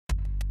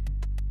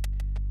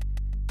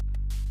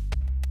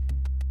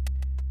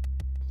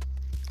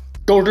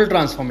Total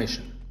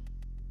transformation.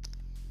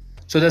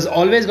 So there's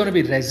always going to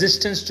be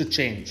resistance to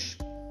change.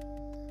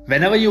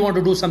 Whenever you want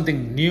to do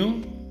something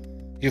new,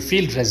 you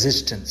feel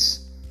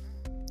resistance.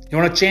 You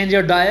want to change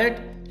your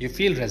diet, you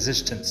feel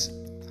resistance.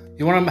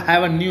 You want to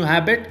have a new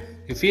habit,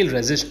 you feel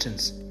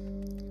resistance.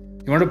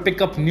 You want to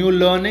pick up new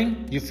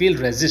learning, you feel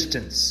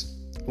resistance.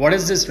 What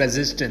is this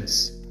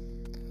resistance?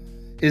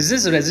 Is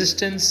this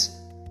resistance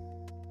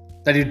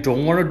that you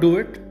don't want to do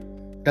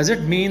it? Does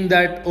it mean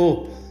that,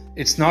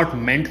 it's not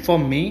meant for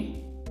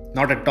me?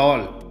 Not at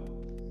all.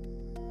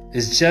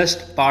 It's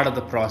just part of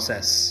the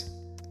process.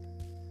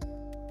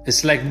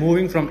 It's like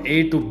moving from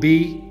A to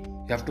B.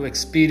 You have to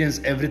experience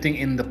everything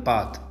in the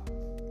path.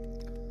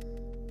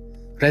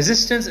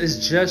 Resistance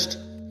is just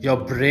your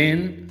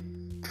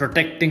brain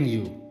protecting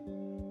you.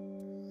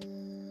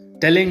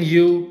 Telling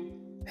you,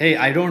 hey,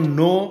 I don't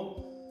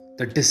know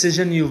the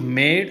decision you've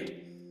made.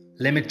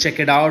 Let me check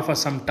it out for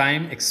some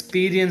time.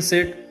 Experience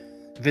it.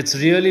 If it's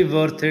really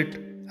worth it,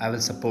 I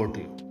will support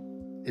you.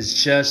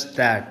 It's just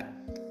that.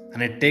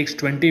 And it takes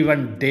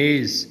 21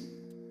 days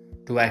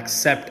to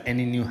accept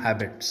any new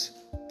habits.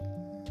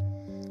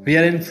 We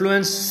are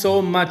influenced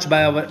so much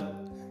by our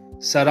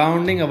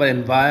surrounding, our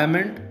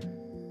environment.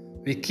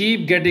 We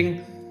keep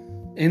getting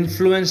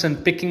influenced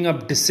and picking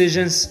up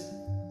decisions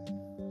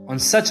on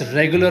such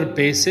regular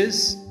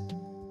basis.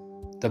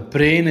 The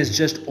brain is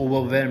just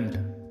overwhelmed.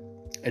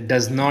 It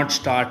does not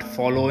start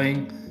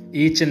following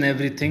each and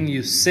everything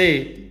you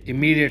say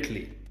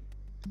immediately.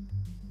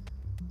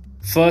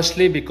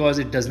 Firstly, because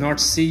it does not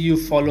see you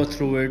follow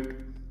through it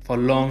for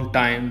long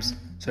times,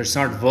 so it's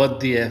not worth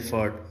the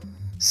effort.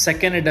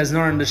 Second, it does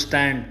not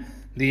understand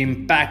the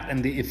impact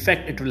and the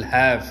effect it will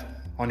have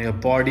on your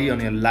body, on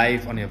your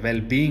life, on your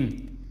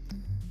well-being.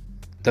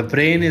 The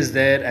brain is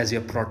there as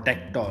your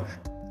protector,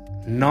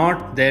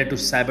 not there to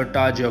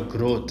sabotage your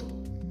growth.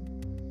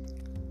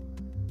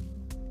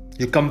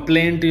 You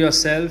complain to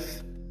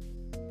yourself,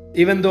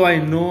 even though I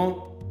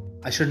know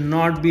I should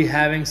not be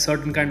having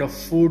certain kind of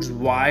foods,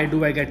 why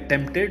do I get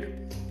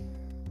tempted?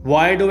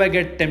 Why do I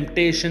get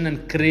temptation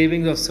and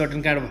cravings of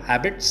certain kind of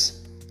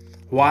habits?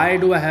 Why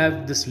do I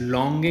have this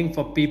longing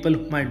for people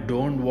whom I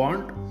don't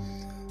want?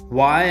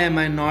 Why am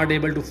I not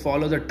able to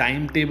follow the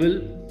timetable?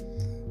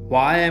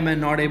 Why am I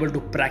not able to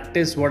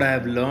practice what I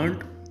have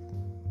learned?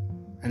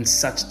 And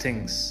such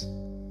things.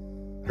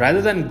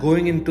 Rather than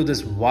going into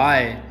this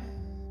why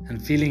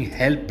and feeling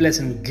helpless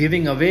and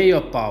giving away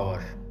your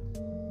power,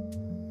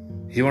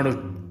 you want to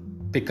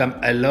become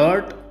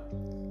alert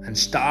and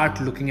start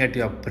looking at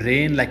your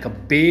brain like a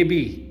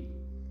baby.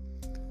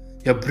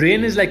 Your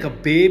brain is like a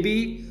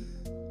baby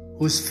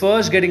who's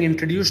first getting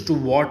introduced to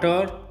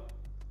water.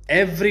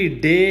 Every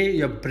day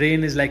your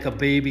brain is like a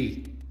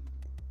baby.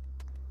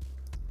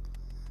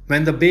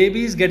 When the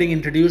baby is getting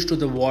introduced to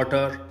the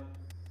water,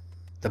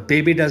 the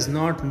baby does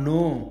not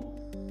know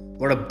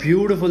what a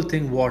beautiful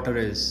thing water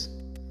is.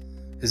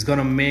 It's going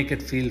to make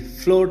it feel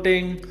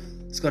floating.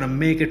 It's going to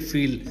make it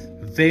feel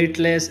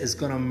weightless. It's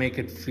going to make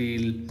it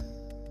feel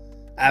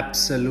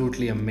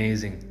absolutely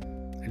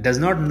amazing. It does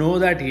not know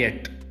that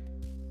yet.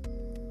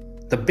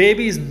 The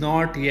baby is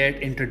not yet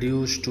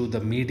introduced to the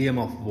medium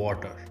of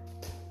water.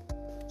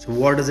 So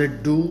what does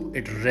it do?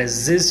 It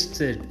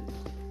resists it.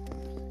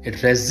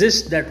 It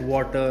resists that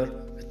water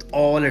with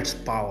all its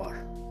power.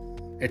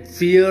 It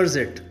fears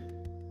it.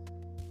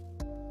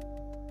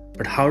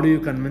 But how do you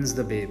convince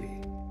the baby?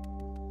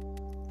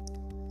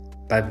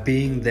 By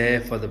being there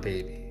for the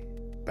baby,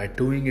 by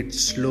doing it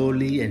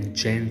slowly and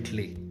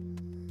gently,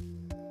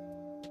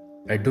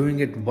 by doing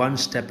it one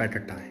step at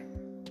a time.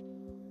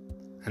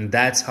 And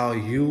that's how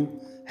you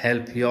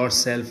help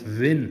yourself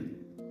win.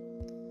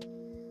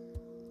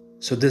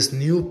 So this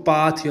new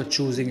path you're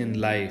choosing in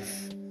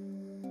life,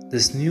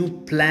 this new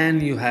plan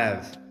you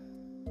have,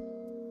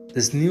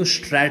 this new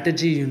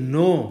strategy, you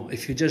know,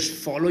 if you just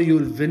follow,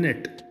 you'll win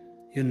it.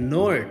 You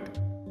know it.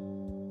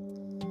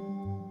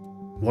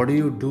 What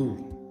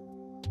do?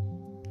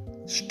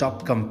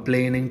 Stop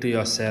complaining to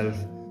yourself.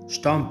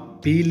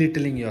 Stop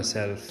belittling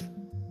yourself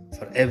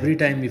for every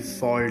time you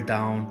fall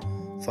down,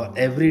 for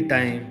every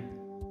time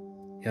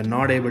you're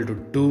not able to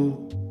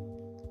do.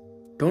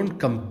 Don't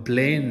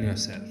complain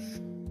yourself.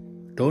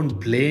 Don't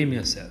blame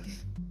yourself.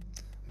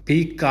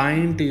 Be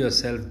kind to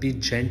yourself. Be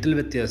gentle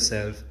with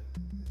yourself.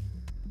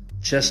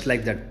 Just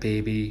like that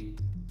baby.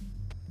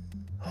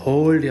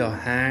 Hold your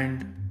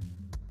hand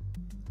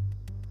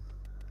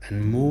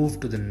and move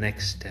to the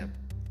next step.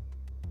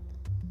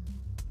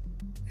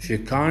 If you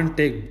can't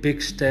take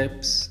big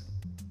steps,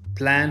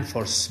 plan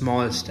for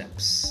small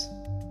steps.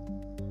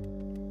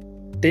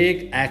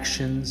 Take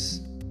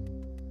actions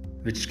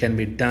which can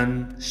be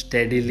done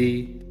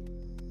steadily,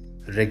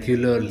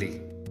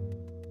 regularly.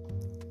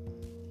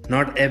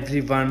 Not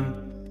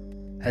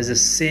everyone has the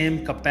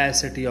same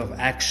capacity of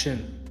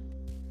action.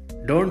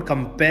 Don't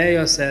compare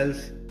yourself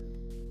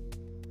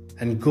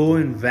and go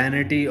in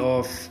vanity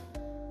of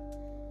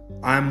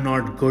I'm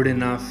not good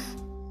enough,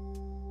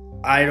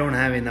 I don't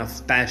have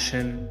enough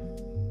passion,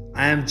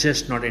 I am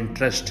just not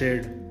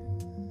interested,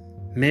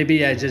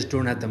 maybe I just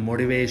don't have the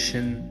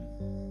motivation.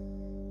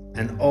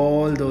 and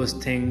all those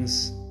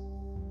things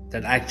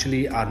that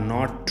actually are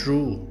not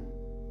true.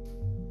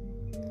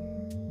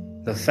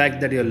 The fact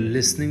that you're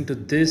listening to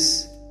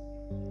this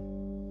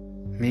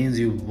means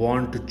you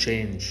want to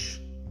change.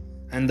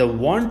 And the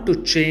want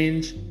to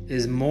change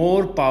is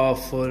more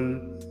powerful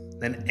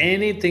than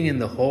anything in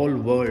the whole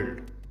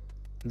world.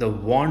 The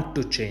want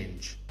to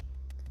change.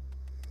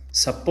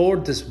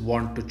 Support this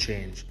want to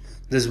change.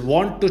 This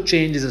want to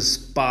change is a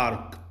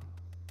spark.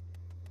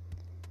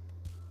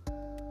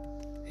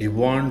 You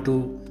want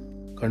to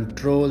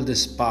control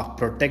this spark,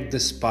 protect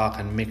this spark,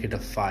 and make it a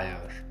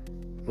fire.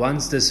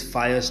 Once this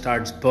fire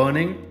starts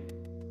burning,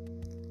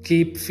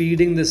 keep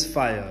feeding this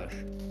fire.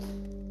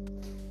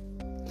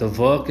 The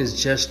work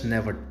is just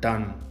never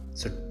done.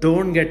 So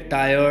don't get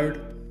tired.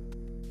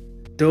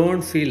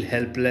 Don't feel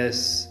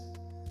helpless.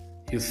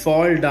 You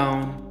fall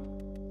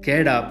down,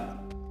 get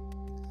up.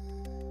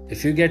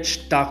 If you get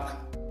stuck,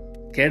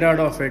 get out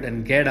of it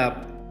and get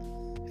up.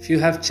 If you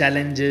have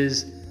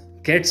challenges,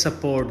 get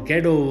support,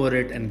 get over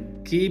it,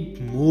 and keep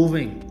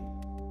moving.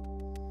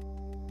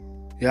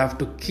 You have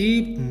to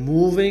keep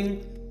moving.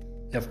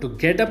 You have to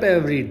get up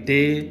every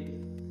day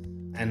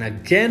and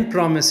again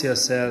promise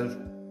yourself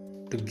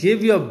to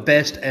give your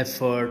best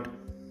effort.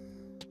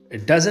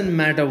 It doesn't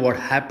matter what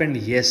happened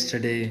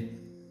yesterday.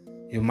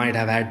 You might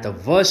have had the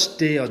worst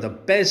day or the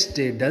best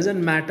day. It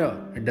doesn't matter.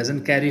 It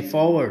doesn't carry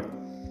forward.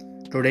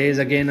 Today is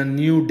again a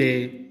new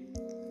day.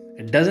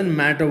 It doesn't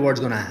matter what's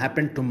going to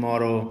happen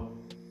tomorrow.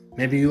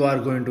 Maybe you are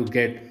going to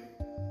get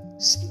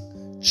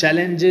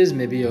challenges.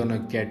 Maybe you're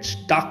going to get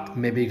stuck.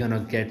 Maybe you're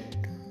going to get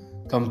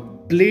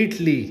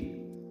completely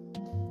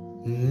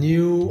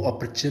new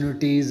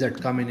opportunities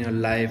that come in your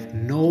life.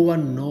 No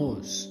one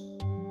knows.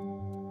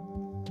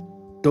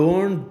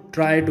 Don't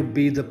try to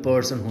be the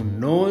person who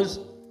knows.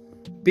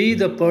 Be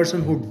the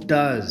person who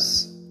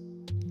does.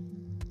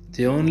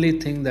 The only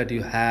thing that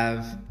you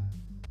have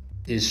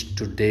is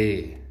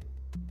today.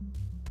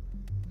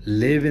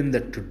 Live in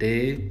the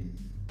today.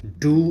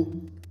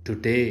 Do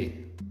today.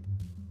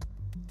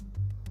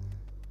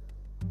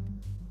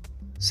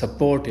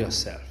 Support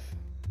yourself.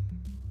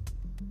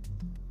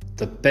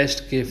 The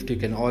best gift you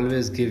can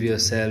always give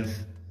yourself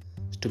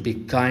is to be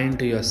kind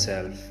to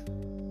yourself.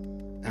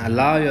 And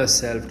allow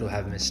yourself to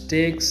have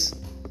mistakes.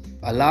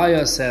 Allow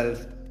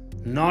yourself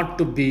not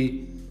to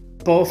be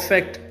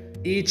perfect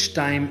each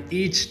time,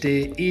 each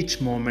day, each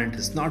moment.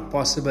 It's not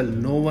possible.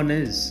 No one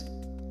is.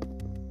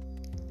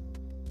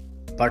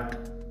 But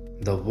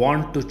the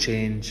want to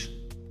change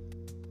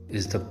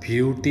is the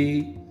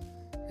beauty,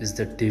 is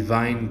the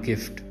divine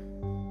gift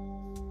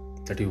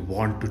that you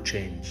want to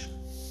change.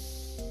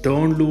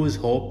 Don't lose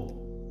hope.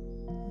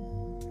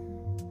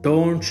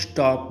 Don't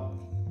stop.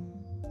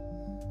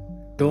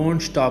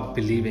 Don't stop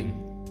believing.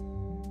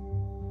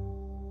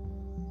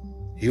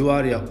 You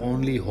are your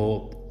only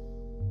hope.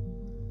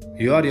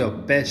 You are your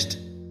best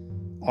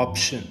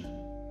option.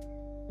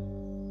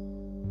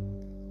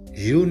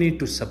 You need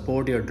to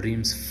support your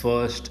dreams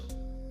first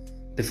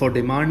before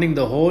demanding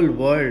the whole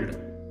world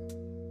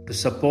to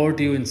support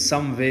you in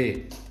some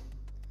way.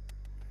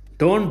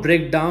 Don't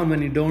break down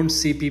when you don't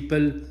see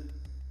people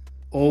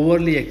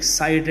overly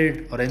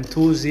excited or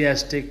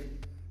enthusiastic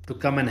to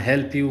come and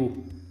help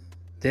you.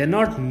 They are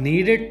not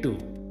needed to.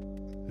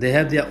 They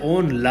have their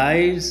own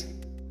lives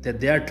that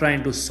they are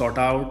trying to sort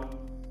out.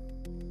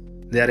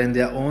 They are in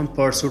their own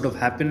pursuit of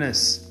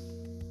happiness.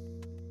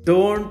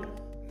 Don't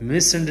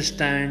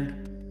misunderstand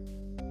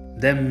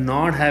them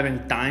not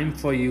having time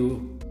for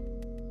you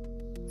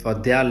for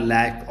their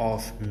lack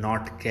of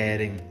not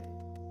caring.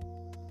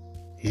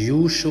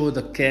 You show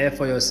the care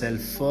for yourself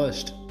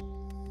first.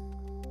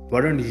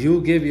 Why don't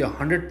you give your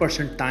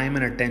 100% time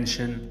and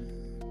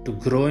attention to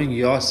growing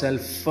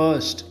yourself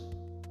first?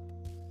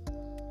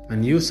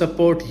 When you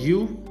support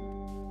you,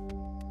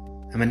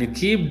 and when you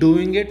keep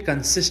doing it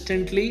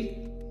consistently,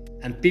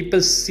 and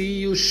people see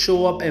you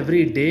show up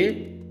every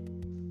day,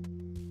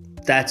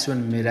 that's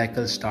when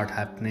miracles start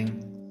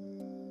happening.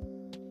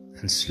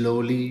 And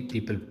slowly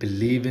people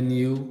believe in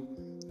you.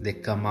 They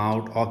come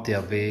out of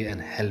their way and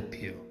help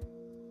you.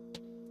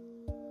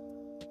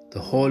 The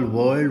whole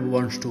world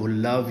wants to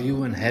love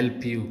you and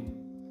help you.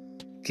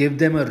 Give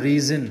them a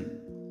reason.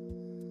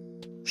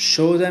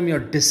 Show them you're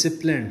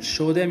disciplined.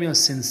 Show them you're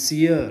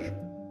sincere.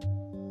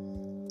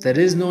 There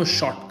is no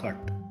shortcut.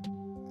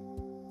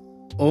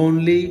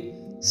 Only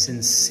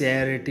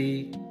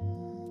sincerity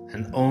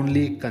and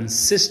only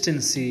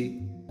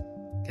consistency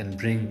can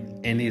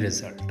bring any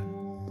result.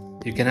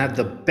 You can have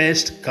the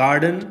best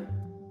garden,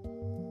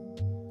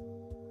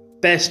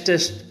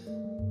 bestest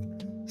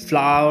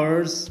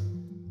flowers,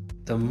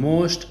 the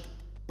most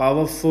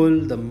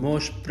powerful, the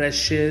most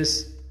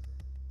precious.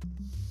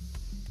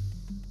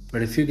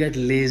 But if you get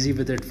lazy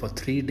with it for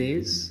 3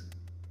 days,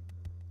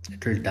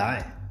 it will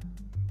die.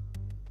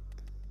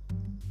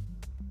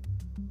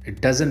 It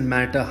doesn't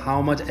matter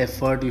how much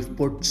effort you've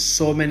put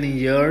so many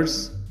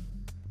years.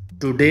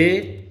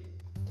 Today,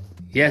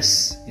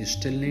 yes, you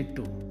still need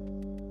to.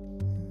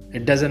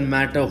 It doesn't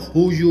matter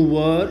who you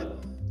were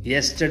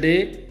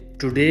yesterday,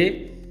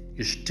 today,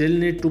 you still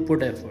need to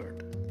put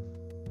effort.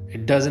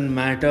 It doesn't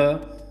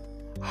matter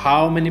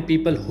how many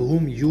people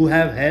whom you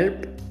have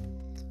helped,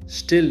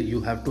 still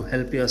you have to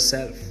help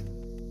yourself.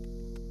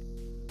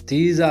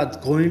 These are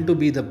going to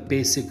be the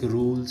basic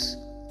rules.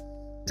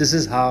 This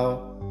is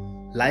how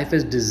life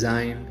is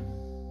designed.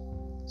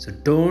 So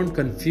don't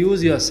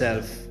confuse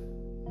yourself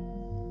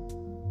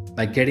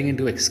by getting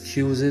into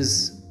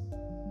excuses,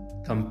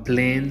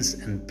 complaints,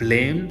 and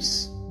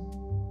blames.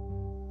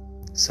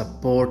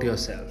 Support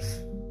yourself.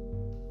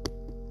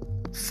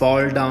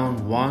 Fall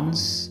down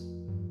once,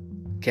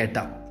 get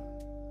up.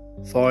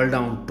 Fall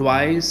down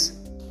twice,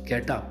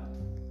 get up.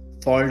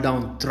 Fall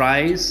down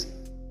thrice,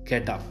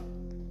 get up.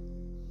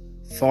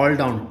 Fall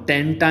down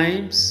 10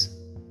 times,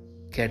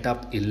 get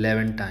up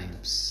 11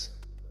 times.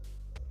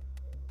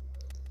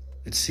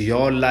 It's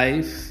your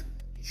life.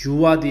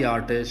 You are the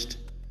artist.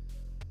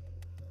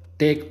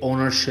 Take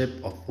ownership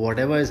of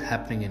whatever is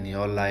happening in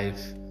your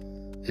life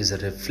is a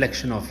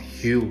reflection of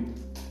you.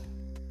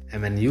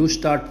 And when you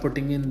start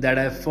putting in that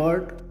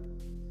effort,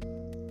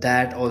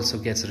 that also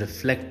gets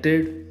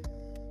reflected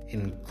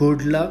in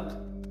good luck,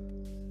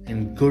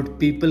 in good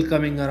people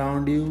coming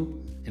around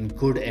you, in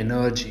good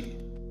energy.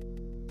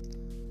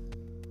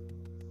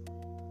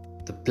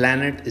 The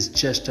planet is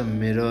just a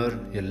mirror.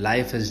 Your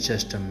life is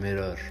just a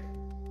mirror.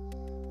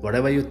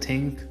 Whatever you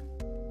think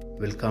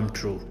will come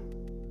true.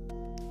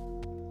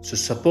 So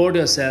support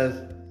yourself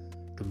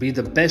to be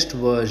the best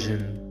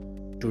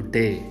version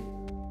today.